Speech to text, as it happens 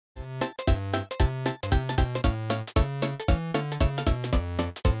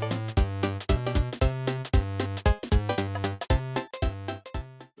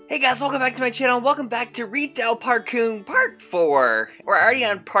guys, welcome back to my channel. Welcome back to Retail Tycoon Part 4. We're already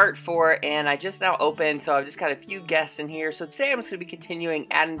on Part 4, and I just now opened, so I've just got a few guests in here. So today I'm just going to be continuing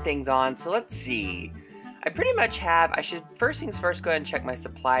adding things on. So let's see. I pretty much have, I should, first things first, go ahead and check my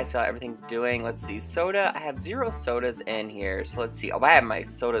supply, so how everything's doing. Let's see, soda, I have 0 sodas in here. So let's see, oh, I have my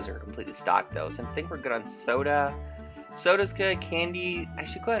sodas are completely stocked though, so I think we're good on soda. Soda's good. Candy, I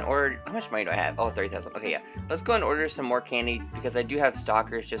should go ahead and order. How much money do I have? Oh, 30,000. Okay, yeah. Let's go and order some more candy because I do have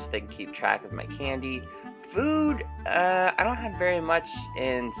stalkers just so they can keep track of my candy. Food, I don't have very much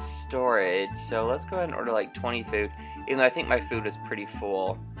in storage, so let's go ahead and order like 20 food, even though I think my food is pretty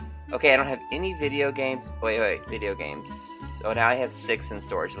full. Okay, I don't have any video games. Wait, video games. Oh, now I have 6 in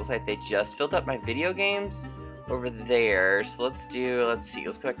storage. It looks like they just filled up my video games over there. So let's see.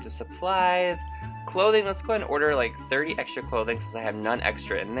 Let's go back to supplies. Clothing, let's go ahead and order like 30 extra clothing since I have none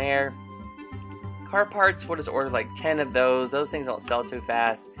extra in there. Car parts, we'll just order like 10 of those. Those things don't sell too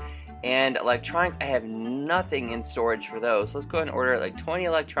fast. And electronics, I have nothing in storage for those. So let's go ahead and order like 20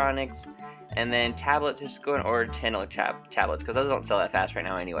 electronics. And then tablets, just go ahead and order 10 tablets because those don't sell that fast right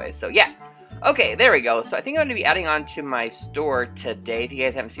now anyway. So yeah. Okay, there we go. So I think I'm going to be adding on to my store today. If you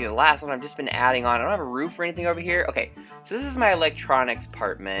guys haven't seen the last one, I've just been adding on. I don't have a roof or anything over here. Okay, so this is my electronics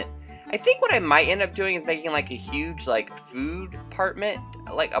apartment. I think what I might end up doing is making like a huge like food apartment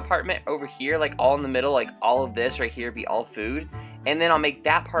over here, like all in the middle, like all of this right here be all food. And then I'll make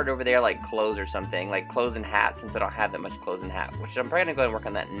that part over there like clothes or something, like clothes and hats, since I don't have that much clothes and hats, which I'm probably gonna go and work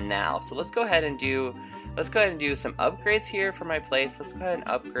on that now. So let's go ahead and do some upgrades here for my place. Let's go ahead and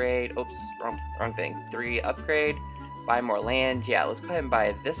upgrade. Oops, wrong thing. 3, upgrade, buy more land. Yeah, let's go ahead and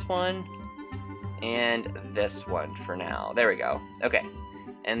buy this one and this one for now. There we go. Okay.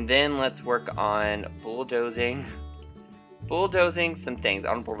 And then let's work on bulldozing some things.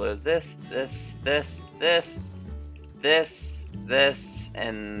 I want to bulldoze this,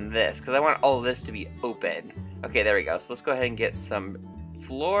 and this, because I want all of this to be open. Okay, there we go. So let's go ahead and get some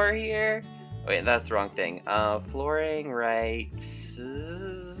floor here. Wait, that's the wrong thing. Flooring right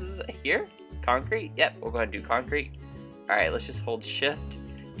here? Concrete? Yep, we'll go ahead and do concrete. Alright, let's just hold shift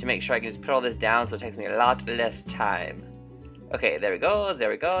to make sure I can just put all this down so it takes me a lot less time. Okay, there we go,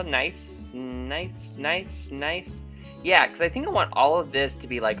 nice. Yeah, because I think I want all of this to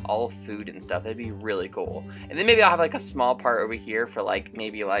be like all food and stuff. That'd be really cool. And then maybe I'll have like a small part over here for like,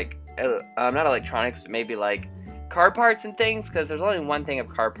 maybe like, not electronics, but maybe like car parts and things, because there's only one thing of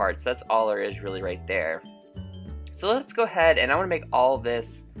car parts. That's all there is really right there. So let's go ahead, and I want to make all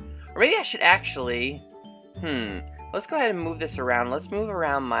this, or maybe I should actually, let's go ahead and move this around. Let's move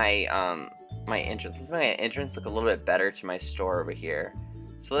around my, my entrance. Let's make my entrance look a little bit better to my store over here.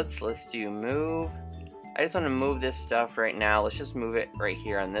 So let's do move. I just want to move this stuff right now. Let's just move it right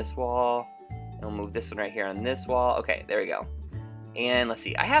here on this wall. And we'll move this one right here on this wall. Okay, there we go. And let's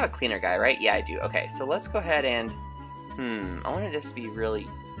see. I have a cleaner guy, right? Yeah, I do. Okay, so let's go ahead and, I want this to be really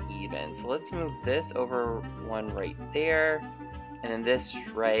even. So let's move this over one right there. And then this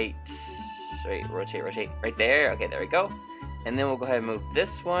rotate right there. Okay, there we go. And then we'll go ahead and move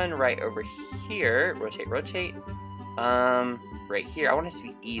this one right over here. Rotate. Right here. I want it to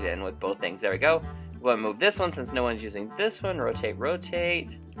be even with both things. There we go. We'll move this one since no one's using this one.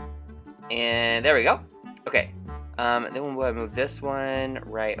 Rotate. And there we go. Okay. Then we'll go ahead and move this one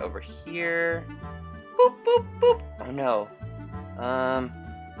right over here. Boop, boop, boop. Oh no.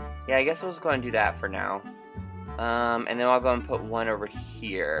 Yeah, I guess we'll just go ahead and do that for now. And then I'll go and put one over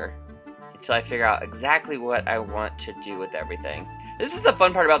here until I figure out exactly what I want to do with everything. This is the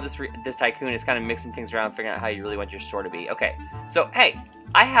fun part about this Tycoon, is kind of mixing things around, figuring out how you really want your store to be. Okay, so hey,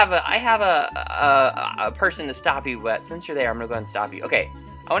 I have a person to stop you, but since you're there, I'm gonna go ahead and stop you. Okay,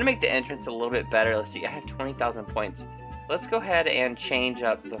 I want to make the entrance a little bit better. Let's see, I have 20,000 points. Let's go ahead and change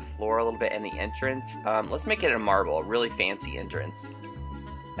up the floor a little bit and the entrance. Let's make it a marble, a really fancy entrance.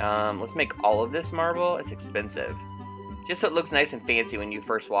 Let's make all of this marble. It's expensive, just so it looks nice and fancy when you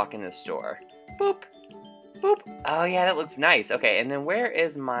first walk in the store. Boop. Boop. Oh yeah, that looks nice. Okay, and then where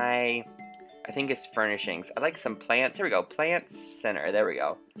is my, I think it's furnishings. I like some plants. Here we go, plants center. There we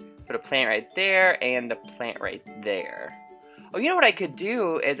go. Put a plant right there and a plant right there. Oh, you know what I could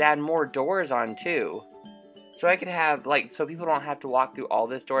do is add more doors on too. So I could have like, so people don't have to walk through all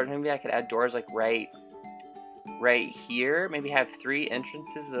this doors. Maybe I could add doors like right here. Maybe have 3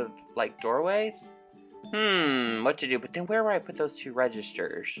 entrances of like doorways. What to do? But then where would I put those 2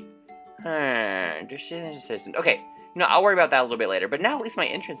 registers? Decision. Okay, I'll worry about that a little bit later. But now at least my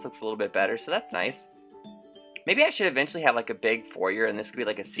entrance looks a little bit better, so that's nice. Maybe I should eventually have like a big foyer, and this could be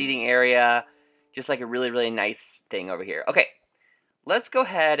like a seating area, just like a really, really nice thing over here. Okay, let's go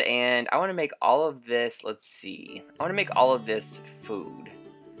ahead and I want to make all of this. Let's see. I want to make all of this food.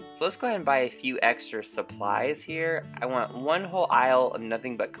 So So let's go ahead and buy a few extra supplies here. I want one whole aisle of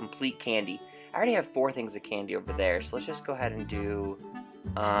nothing but complete candy. I already have 4 things of candy over there, so let's just go ahead and do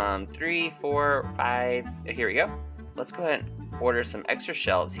 3, 4, 5. Here we go. Let's go ahead and order some extra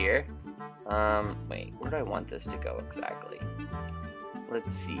shelves here. Wait, where do I want this to go exactly?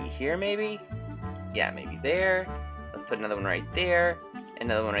 Let's see here, maybe? Yeah, maybe there. Let's put another one right there.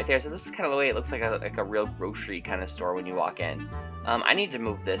 Another one right there. So this is kind of the way it looks like a real grocery kind of store when you walk in. I need to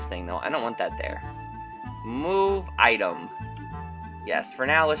move this thing though. I don't want that there. Move item. Yes, for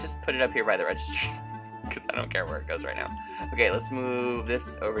now, let's just put it up here by the registers. Because I don't care where it goes right now. Okay, let's move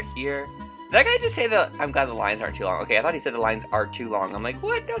this over here. Did that guy just say that I'm glad the lines aren't too long? Okay, I thought he said the lines are too long. I'm like,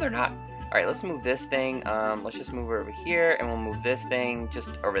 what? No, they're not. Alright, let's move this thing. Let's just move it over here, and we'll move this thing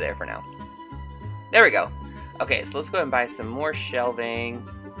just over there for now. There we go. Okay, so let's go ahead and buy some more shelving.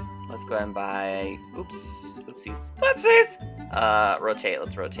 Let's go ahead and buy... Oopsies. Rotate.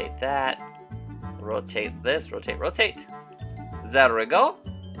 Let's rotate that. Rotate this. Rotate. There we go.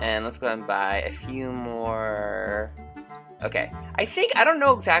 And let's go ahead and buy a few more... Okay. I don't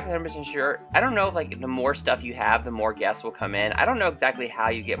know exactly, 100% sure. I don't know if, like, the more stuff you have, the more guests will come in. I don't know exactly how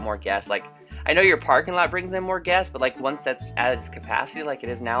you get more guests. Like, I know your parking lot brings in more guests, but, like, once that's at its capacity like it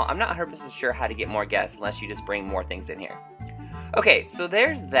is now, I'm not 100% sure how to get more guests unless you just bring more things in here. Okay, so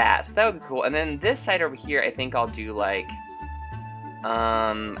there's that. So that would be cool. And then this side over here, I think I'll do, like,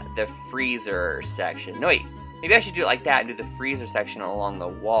 the freezer section. No, wait. Maybe I should do it like that and do the freezer section along the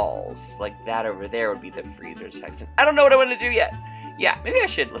walls. Like that over there would be the freezer section. I don't know what I want to do yet. Yeah, maybe I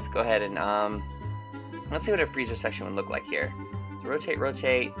should. Let's go ahead and, let's see what a freezer section would look like here. So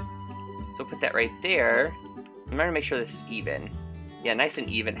rotate. So put that right there. I'm going to make sure this is even. Yeah, nice and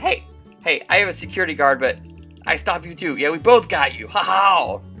even. Hey, I have a security guard, but I stop you too. Yeah, we both got you.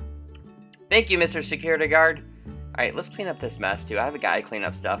 Ha-ha! Thank you, Mr. Security Guard. Alright, let's clean up this mess too. I have a guy clean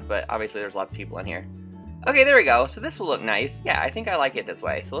up stuff, but obviously there's lots of people in here. Okay, there we go. So this will look nice. Yeah, I think I like it this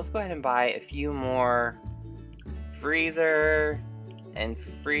way. So let's go ahead and buy a few more freezer and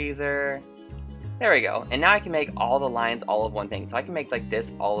freezer. There we go. And now I can make all the lines all of one thing. So I can make like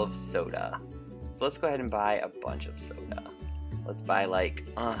this all of soda. So let's go ahead and buy a bunch of soda. Let's buy like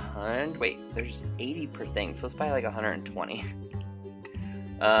 100. Wait, there's 80 per thing. So let's buy like 120. Even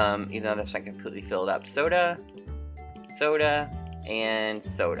though that's not completely filled up. Soda, and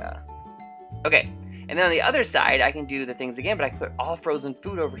soda. Okay. And then on the other side, I can do the things again, but I can put all frozen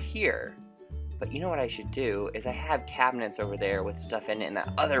food over here. But you know what I should do is I have cabinets over there with stuff in it in that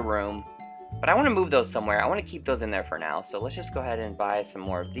other room. But I want to move those somewhere. I want to keep those in there for now. So let's just go ahead and buy some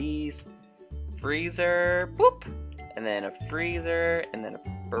more of these. Freezer, boop. And then a freezer, and then a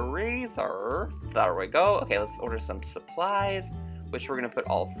freezer. There we go. Okay, let's order some supplies, which we're going to put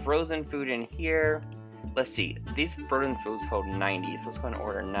all frozen food in here. Let's see. These frozen foods hold 90. So let's go ahead and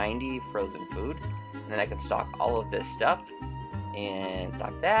order 90 frozen food. And then I can stock all of this stuff, and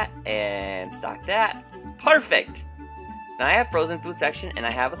stock that, and stock that. Perfect! So now I have frozen food section, and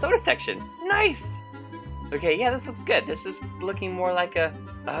I have a soda section. Nice! Okay, yeah, this looks good. This is looking more like a...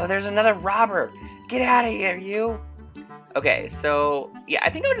 Oh, there's another robber! Get out of here, you! Okay, so, yeah, I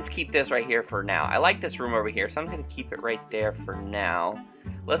think I'll just keep this right here for now. I like this room over here, so I'm just going to keep it right there for now.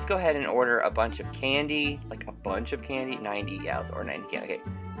 Let's go ahead and order a bunch of candy. Like, a bunch of candy? 90, yeah, let's order 90 candy. Okay.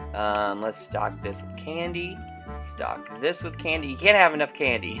 Let's stock this with candy. Stock this with candy. You can't have enough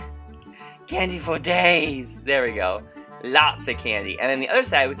candy. Candy for days. There we go. Lots of candy. And then the other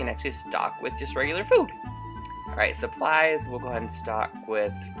side, we can actually stock with just regular food. Alright, supplies, we'll go ahead and stock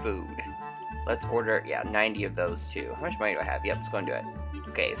with food. Let's order, yeah, 90 of those too. How much money do I have? Yep, let's go and do it.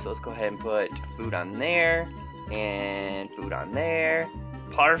 Okay, so let's go ahead and put food on there. And food on there.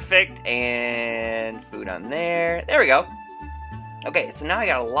 Perfect. And food on there. There we go. Okay, so now I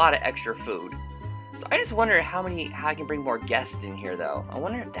got a lot of extra food. So I just wonder how I can bring more guests in here, though. I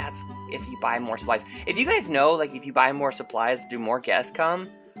wonder if that's if you buy more supplies. If you guys know, like, if you buy more supplies, do more guests come?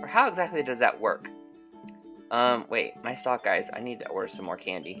 Or how exactly does that work? Wait, my stock, guys. I need to order some more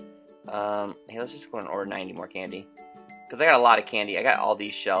candy. Hey, let's just go and order 90 more candy. Because I got a lot of candy. I got all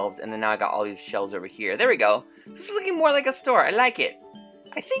these shelves, and then now I got all these shelves over here. There we go. This is looking more like a store. I like it.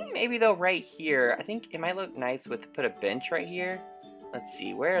 I think maybe, though, right here, I think it might look nice with put a bench right here. Let's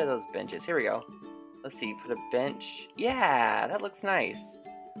see, where are those benches? Here we go. Let's see, put a bench. Yeah, that looks nice.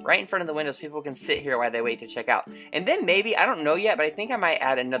 Right in front of the windows, people can sit here while they wait to check out. And then maybe, I don't know yet, but I think I might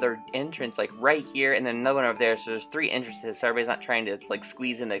add another entrance, like right here, and then another one over there, so there's 3 entrances, so everybody's not trying to, like,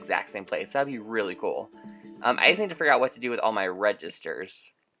 squeeze in the exact same place. That'd be really cool. I just need to figure out what to do with all my registers.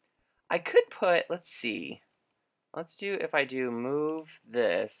 I could put, let's see. Let's do, if I do move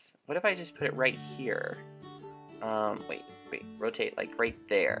this, what if I just put it right here? Wait, rotate like right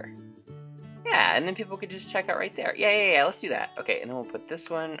there. Yeah, and then people could just check out right there. Yeah, let's do that. Okay, and then we'll put this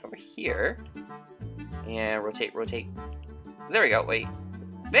one over here. And rotate. There we go, wait.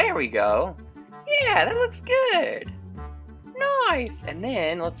 There we go. Yeah, that looks good. Nice. And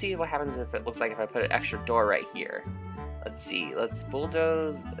then, let's see what happens if it looks like if I put an extra door right here. Let's see, let's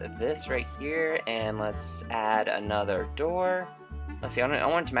bulldoze this right here, and let's add another door. Let's see, I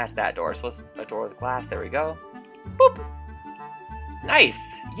want to match that door, so let's, a door with glass, there we go. Boop!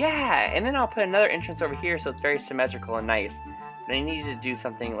 Nice! Yeah, and then I'll put another entrance over here so it's very symmetrical and nice. But I need to do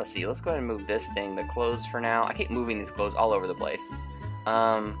something, let's see, let's go ahead and move this thing, the clothes for now. I keep moving these clothes all over the place.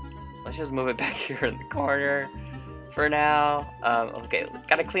 Let's just move it back here in the corner for now. Okay,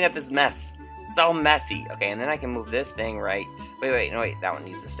 gotta clean up this mess. It's all messy. Okay, and then I can move this thing right. Wait, that one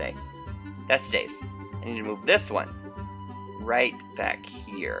needs to stay. That stays. I need to move this one right back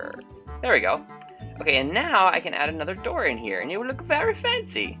here. There we go. Okay, and now I can add another door in here, and it would look very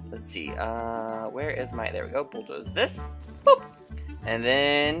fancy. Let's see, where is my, there we go, bulldoze this, boop, and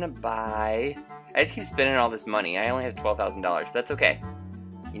then buy, I just keep spending all this money. I only have $12,000, but that's okay.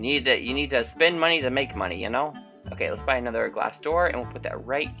 You need to spend money to make money, you know? Okay, let's buy another glass door, and we'll put that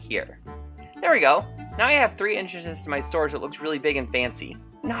right here. There we go. Now I have 3 entrances to my storage that looks really big and fancy.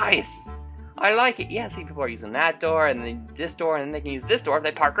 Nice! I like it. Yeah, see, people are using that door, and then this door, and then they can use this door if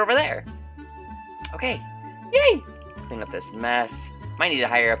they park over there. Okay, yay! Clean up this mess. Might need to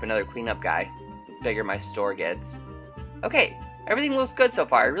hire up another cleanup guy. The bigger my store gets. Okay, everything looks good so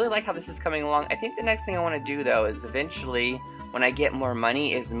far. I really like how this is coming along. I think the next thing I want to do, though, is eventually, when I get more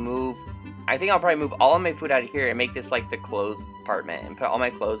money, is move... I think I'll probably move all of my food out of here and make this like the clothes department and put all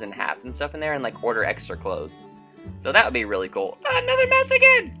my clothes and hats and stuff in there and like order extra clothes. So that would be really cool. Another mess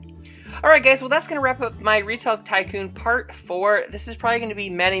again! Alright guys, well that's going to wrap up my Retail Tycoon Part 4. This is probably going to be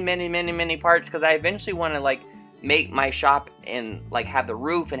many parts because I eventually want to like make my shop and like have the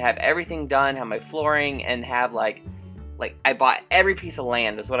roof and have everything done, have my flooring and have like I bought every piece of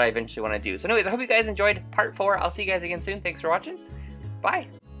land is what I eventually want to do. So anyways, I hope you guys enjoyed Part 4. I'll see you guys again soon. Thanks for watching. Bye!